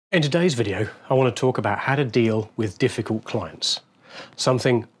In today's video, I want to talk about how to deal with difficult clients,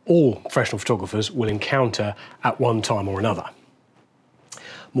 something all professional photographers will encounter at one time or another.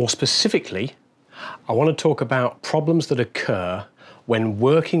 More specifically, I want to talk about problems that occur when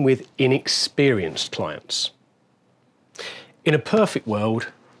working with inexperienced clients. In a perfect world,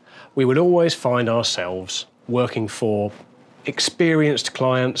 we would always find ourselves working for experienced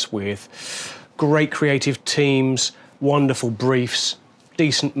clients with great creative teams, wonderful briefs,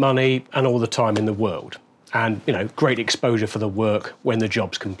 decent money and all the time in the world, and great exposure for the work when the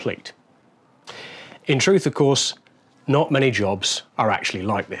job's complete. In truth, of course, not many jobs are actually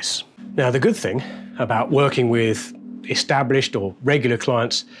like this. Now, the good thing about working with established or regular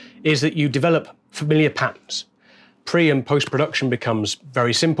clients is that you develop familiar patterns. Pre- and post-production becomes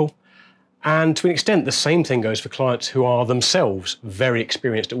very simple, and to an extent the same thing goes for clients who are themselves very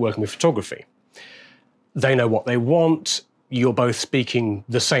experienced at working with photography. They know what they want, you're both speaking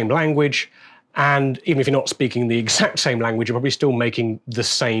the same language, and even if you're not speaking the exact same language, you're probably still making the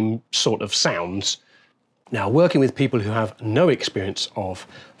same sort of sounds. Now, working with people who have no experience of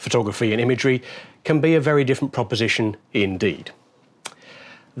photography and imagery can be a very different proposition indeed.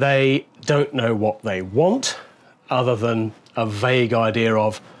 They don't know what they want, other than a vague idea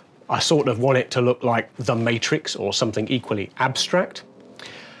of, I sort of want it to look like The Matrix or something equally abstract.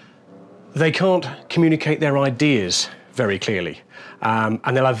 They can't communicate their ideas very clearly, and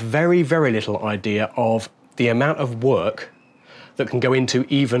they'll have very, very little idea of the amount of work that can go into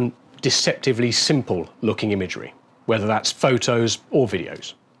even deceptively simple looking imagery, whether that's photos or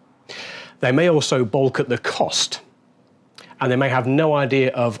videos. They may also balk at the cost, and they may have no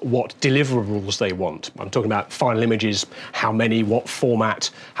idea of what deliverables they want. I'm talking about final images, how many, what format,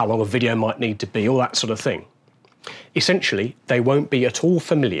 how long a video might need to be, all that sort of thing. Essentially, they won't be at all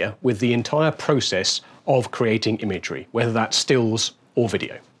familiar with the entire process of creating imagery, whether that's stills or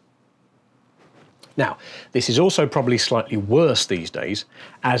video. Now, this is also probably slightly worse these days,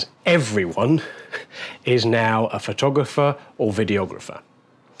 as everyone is now a photographer or videographer.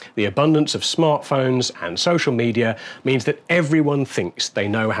 The abundance of smartphones and social media means that everyone thinks they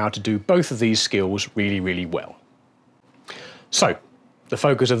know how to do both of these skills really, really well. So, the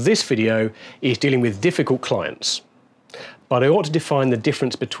focus of this video is dealing with difficult clients, but I ought to define the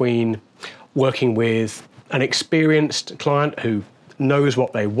difference between working with an experienced client who knows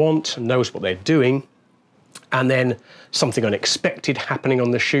what they want, knows what they're doing, and then something unexpected happening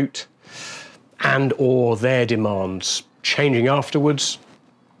on the shoot, and or their demands changing afterwards,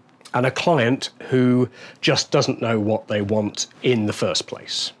 and a client who just doesn't know what they want in the first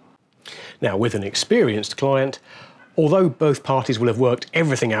place. Now, with an experienced client, although both parties will have worked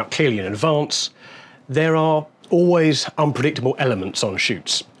everything out clearly in advance, there are always unpredictable elements on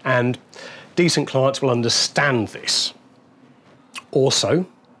shoots, and decent clients will understand this. Also,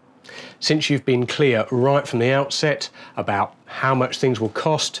 since you've been clear right from the outset about how much things will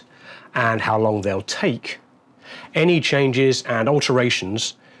cost and how long they'll take, any changes and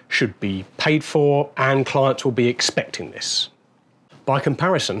alterations should be paid for, and clients will be expecting this. By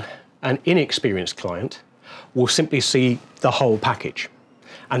comparison, an inexperienced client will simply see the whole package,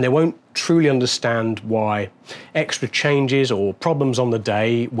 and they won't truly understand why extra changes or problems on the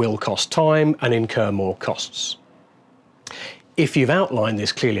day will cost time and incur more costs. If you've outlined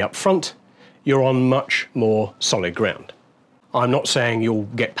this clearly up front, you're on much more solid ground. I'm not saying you'll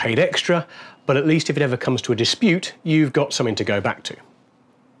get paid extra, but at least if it ever comes to a dispute, you've got something to go back to.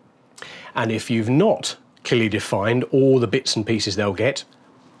 And if you've not clearly defined all the bits and pieces they'll get,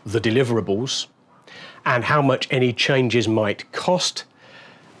 the deliverables, and how much any changes might cost,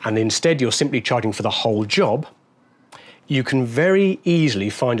 and instead you're simply charging for the whole job, you can very easily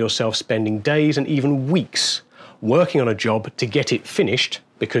find yourself spending days and even weeks working on a job to get it finished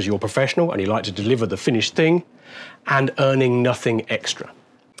because you're professional and you like to deliver the finished thing, and earning nothing extra.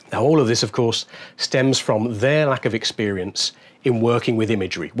 Now, all of this, of course, stems from their lack of experience in working with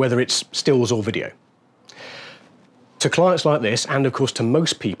imagery, whether it's stills or video. To clients like this, and of course to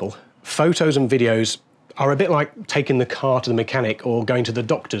most people, photos and videos are a bit like taking the car to the mechanic or going to the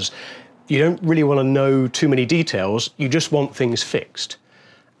doctor's. You don't really want to know too many details, you just want things fixed.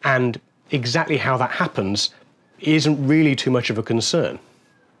 And exactly how that happens isn't really too much of a concern.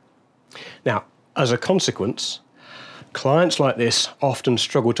 Now, as a consequence, clients like this often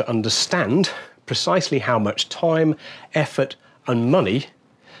struggle to understand precisely how much time, effort, and money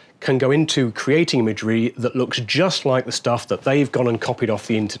can go into creating imagery that looks just like the stuff that they've gone and copied off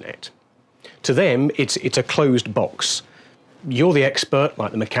the internet. To them, it's a closed box. You're the expert,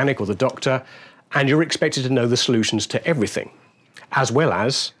 like the mechanic or the doctor, and you're expected to know the solutions to everything, as well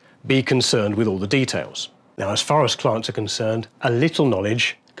as be concerned with all the details. Now, as far as clients are concerned, a little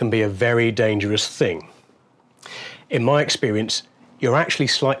knowledge can be a very dangerous thing. In my experience, you're actually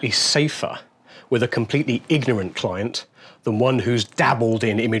slightly safer with a completely ignorant client than one who's dabbled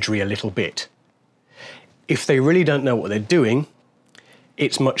in imagery a little bit. If they really don't know what they're doing,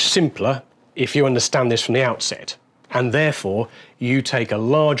 it's much simpler if you understand this from the outset, and therefore you take a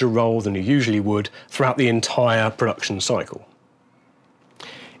larger role than you usually would throughout the entire production cycle.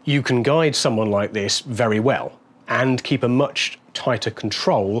 You can guide someone like this very well and keep a much tighter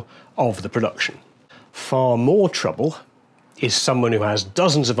control of the production. Far more trouble is someone who has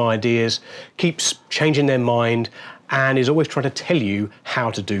dozens of ideas, keeps changing their mind, and is always trying to tell you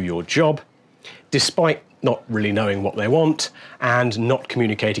how to do your job, despite not really knowing what they want and not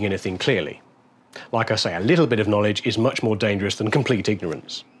communicating anything clearly. Like I say, a little bit of knowledge is much more dangerous than complete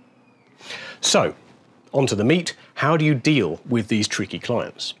ignorance. So, on to the meat. How do you deal with these tricky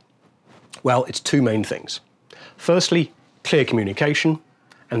clients? Well, it's two main things. Firstly, clear communication,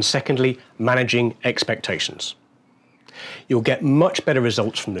 and secondly, managing expectations. You'll get much better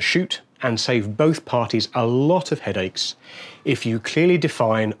results from the shoot and save both parties a lot of headaches if you clearly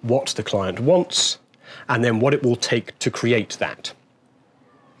define what the client wants and then what it will take to create that.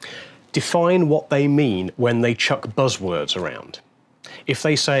 Define what they mean when they chuck buzzwords around. If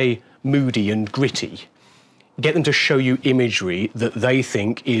they say moody and gritty, get them to show you imagery that they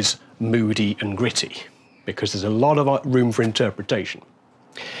think is moody and gritty, because there's a lot of room for interpretation.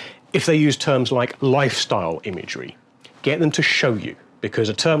 If they use terms like lifestyle imagery, get them to show you, because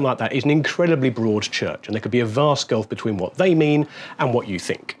a term like that is an incredibly broad church, and there could be a vast gulf between what they mean and what you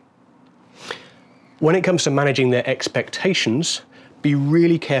think. When it comes to managing their expectations, be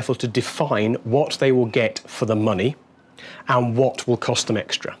really careful to define what they will get for the money and what will cost them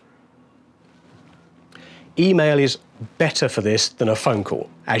extra. Email is better for this than a phone call,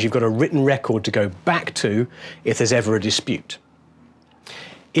 as you've got a written record to go back to if there's ever a dispute.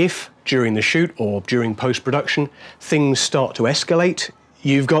 If, during the shoot or during post-production, things start to escalate,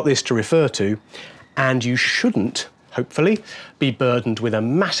 you've got this to refer to, and you shouldn't, hopefully, be burdened with a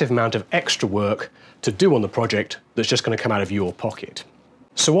massive amount of extra work to do on the project that's just going to come out of your pocket.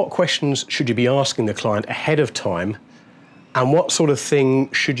 So what questions should you be asking the client ahead of time, and what sort of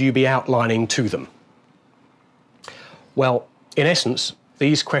thing should you be outlining to them? Well, in essence,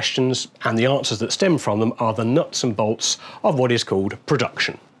 these questions and the answers that stem from them are the nuts and bolts of what is called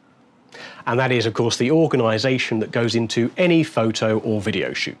production. And that is, of course, the organisation that goes into any photo or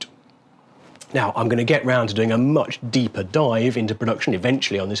video shoot. Now, I'm going to get round to doing a much deeper dive into production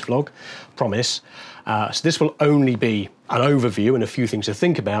eventually on this vlog, promise. So this will only be an overview and a few things to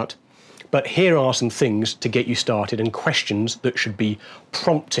think about, but here are some things to get you started and questions that should be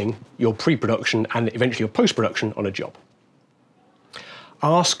prompting your pre-production and eventually your post-production on a job.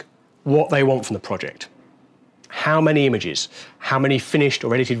 Ask what they want from the project. How many images? How many finished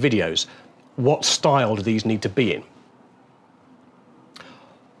or edited videos? What style do these need to be in?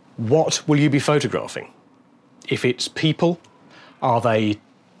 What will you be photographing? If it's people, are they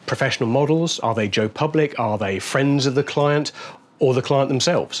professional models? Are they Joe Public? Are they friends of the client or the client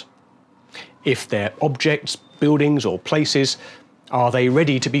themselves? If they're objects, buildings or places, are they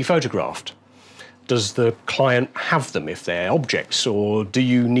ready to be photographed? Does the client have them if they're objects, or do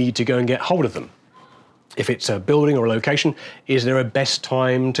you need to go and get hold of them? If it's a building or a location, is there a best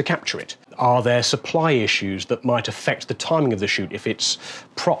time to capture it? Are there supply issues that might affect the timing of the shoot if it's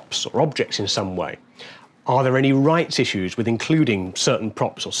props or objects in some way? Are there any rights issues with including certain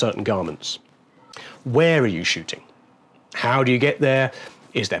props or certain garments? Where are you shooting? How do you get there?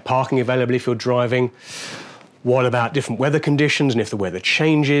 Is there parking available if you're driving? What about different weather conditions and if the weather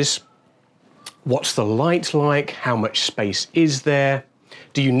changes? What's the light like? How much space is there?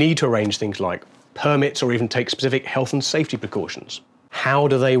 Do you need to arrange things like permits or even take specific health and safety precautions? How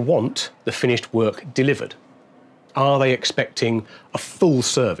do they want the finished work delivered? Are they expecting a full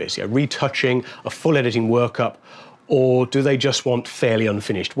service, retouching, a full editing workup, or do they just want fairly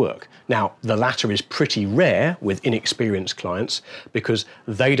unfinished work? Now, the latter is pretty rare with inexperienced clients because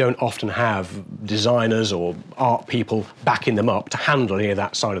they don't often have designers or art people backing them up to handle any of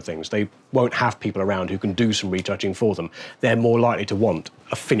that side of things. They won't have people around who can do some retouching for them. They're more likely to want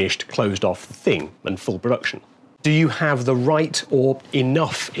a finished, closed-off thing and full production. Do you have the right or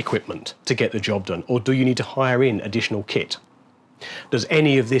enough equipment to get the job done, or do you need to hire in additional kit? Does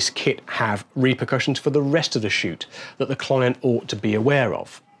any of this kit have repercussions for the rest of the shoot that the client ought to be aware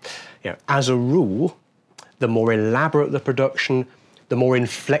of? As a rule, the more elaborate the production, the more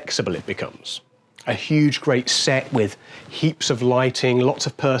inflexible it becomes. A huge, great set with heaps of lighting, lots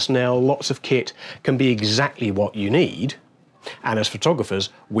of personnel, lots of kit can be exactly what you need. And as photographers,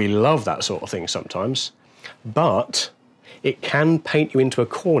 we love that sort of thing sometimes. But It can paint you into a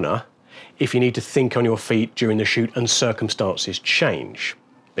corner if you need to think on your feet during the shoot and circumstances change,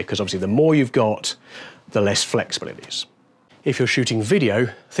 because obviously the more you've got, the less flexible it is. If you're shooting video,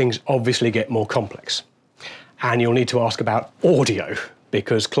 things obviously get more complex. And you'll need to ask about audio,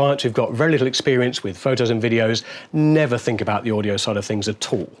 because clients who've got very little experience with photos and videos never think about the audio side of things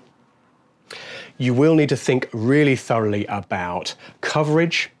at all. You will need to think really thoroughly about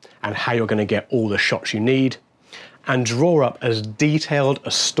coverage and how you're going to get all the shots you need, and draw up as detailed a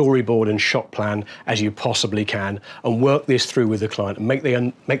storyboard and shot plan as you possibly can, and work this through with the client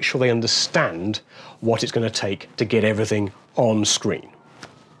and make sure they understand what it's going to take to get everything on screen.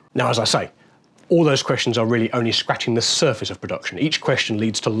 Now, as I say, all those questions are really only scratching the surface of production. Each question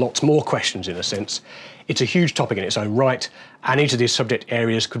leads to lots more questions in a sense. It's a huge topic in its own right, and each of these subject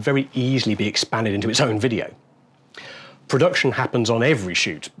areas could very easily be expanded into its own video. Production happens on every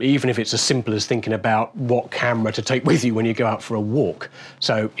shoot, even if it's as simple as thinking about what camera to take with you when you go out for a walk.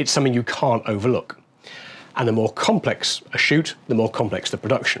 So it's something you can't overlook. And the more complex a shoot, the more complex the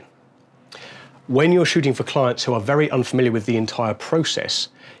production. When you're shooting for clients who are very unfamiliar with the entire process,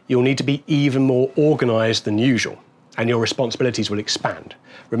 you'll need to be even more organised than usual, and your responsibilities will expand.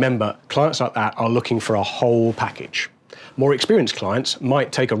 Remember, clients like that are looking for a whole package. More experienced clients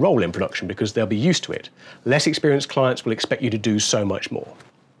might take a role in production because they'll be used to it. Less experienced clients will expect you to do so much more.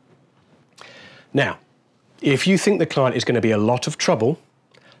 Now, if you think the client is going to be a lot of trouble,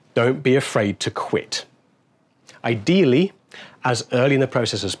 don't be afraid to quit. Ideally, as early in the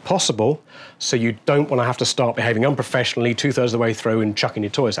process as possible, so you don't want to have to start behaving unprofessionally 2/3 of the way through and chucking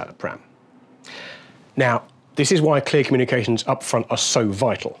your toys out the pram. Now, this is why clear communications up front are so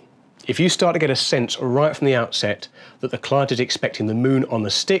vital. If you start to get a sense right from the outset that the client is expecting the moon on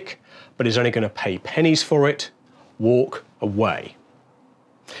the stick, but is only going to pay pennies for it, walk away.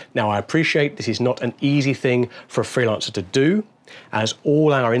 Now, I appreciate this is not an easy thing for a freelancer to do, as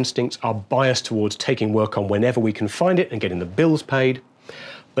all our instincts are biased towards taking work on whenever we can find it and getting the bills paid,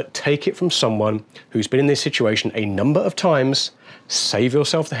 but take it from someone who's been in this situation a number of times, save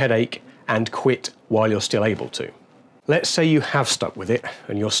yourself the headache, and quit while you're still able to. Let's say you have stuck with it,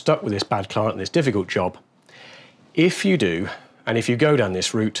 and you're stuck with this bad client and this difficult job. If you do, and if you go down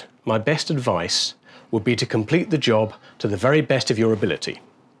this route, my best advice would be to complete the job to the very best of your ability.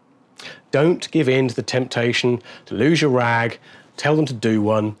 Don't give in to the temptation to lose your rag, tell them to do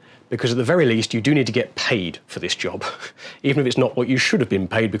one, because at the very least you do need to get paid for this job, even if it's not what you should have been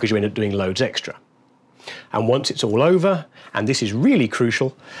paid because you end up doing loads extra. And once it's all over, and this is really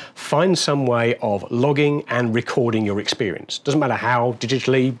crucial, find some way of logging and recording your experience. Doesn't matter how,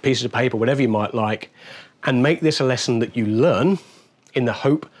 digitally, pieces of paper, whatever you might like, and make this a lesson that you learn in the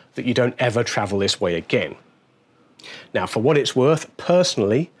hope that you don't ever travel this way again. Now, for what it's worth,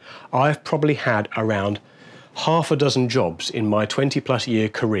 personally, I've probably had around half a dozen jobs in my 20+ year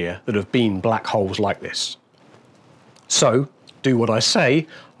career that have been black holes like this. So, do what I say,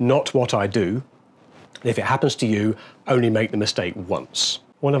 not what I do. If it happens to you, only make the mistake once.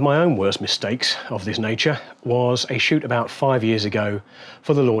 One of my own worst mistakes of this nature was a shoot about 5 years ago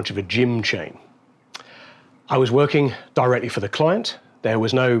for the launch of a gym chain. I was working directly for the client. There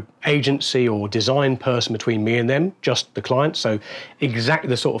was no agency or design person between me and them, just the client, so exactly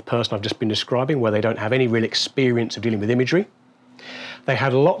the sort of person I've just been describing, where they don't have any real experience of dealing with imagery. They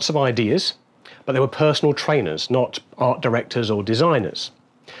had lots of ideas, but they were personal trainers, not art directors or designers.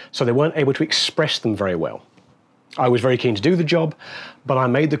 So they weren't able to express them very well. I was very keen to do the job, but I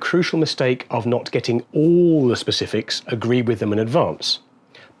made the crucial mistake of not getting all the specifics agreed with them in advance,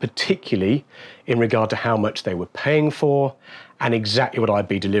 particularly in regard to how much they were paying for and exactly what I'd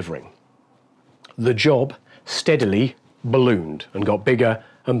be delivering. The job steadily ballooned and got bigger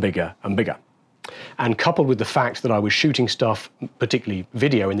and bigger and bigger. And coupled with the fact that I was shooting stuff, particularly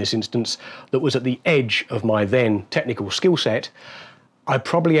video in this instance, that was at the edge of my then technical skill set, I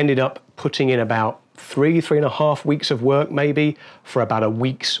probably ended up putting in about 3.5 weeks of work maybe for about a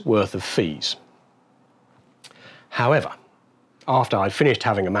week's worth of fees. However, after I'd finished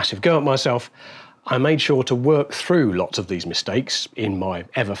having a massive go at myself, I made sure to work through lots of these mistakes in my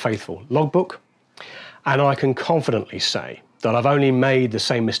ever-faithful logbook, and I can confidently say that I've only made the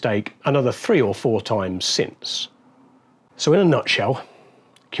same mistake another 3 or 4 times since. So in a nutshell,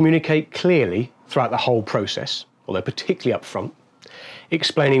 communicate clearly throughout the whole process, although particularly up front,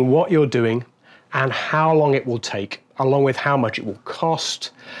 explaining what you're doing and how long it will take, along with how much it will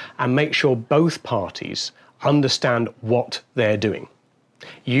cost, and make sure both parties understand what they're doing.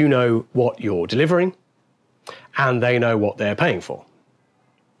 You know what you're delivering, and they know what they're paying for.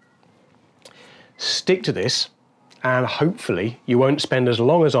 Stick to this, and hopefully you won't spend as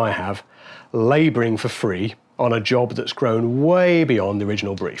long as I have labouring for free on a job that's grown way beyond the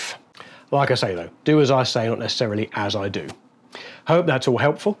original brief. Like I say though, do as I say, not necessarily as I do. Hope that's all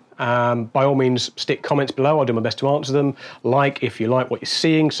helpful. By all means, stick comments below. I'll do my best to answer them. Like if you like what you're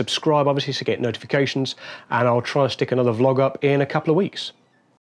seeing, subscribe obviously to get notifications, and I'll try and stick another vlog up in a couple of weeks.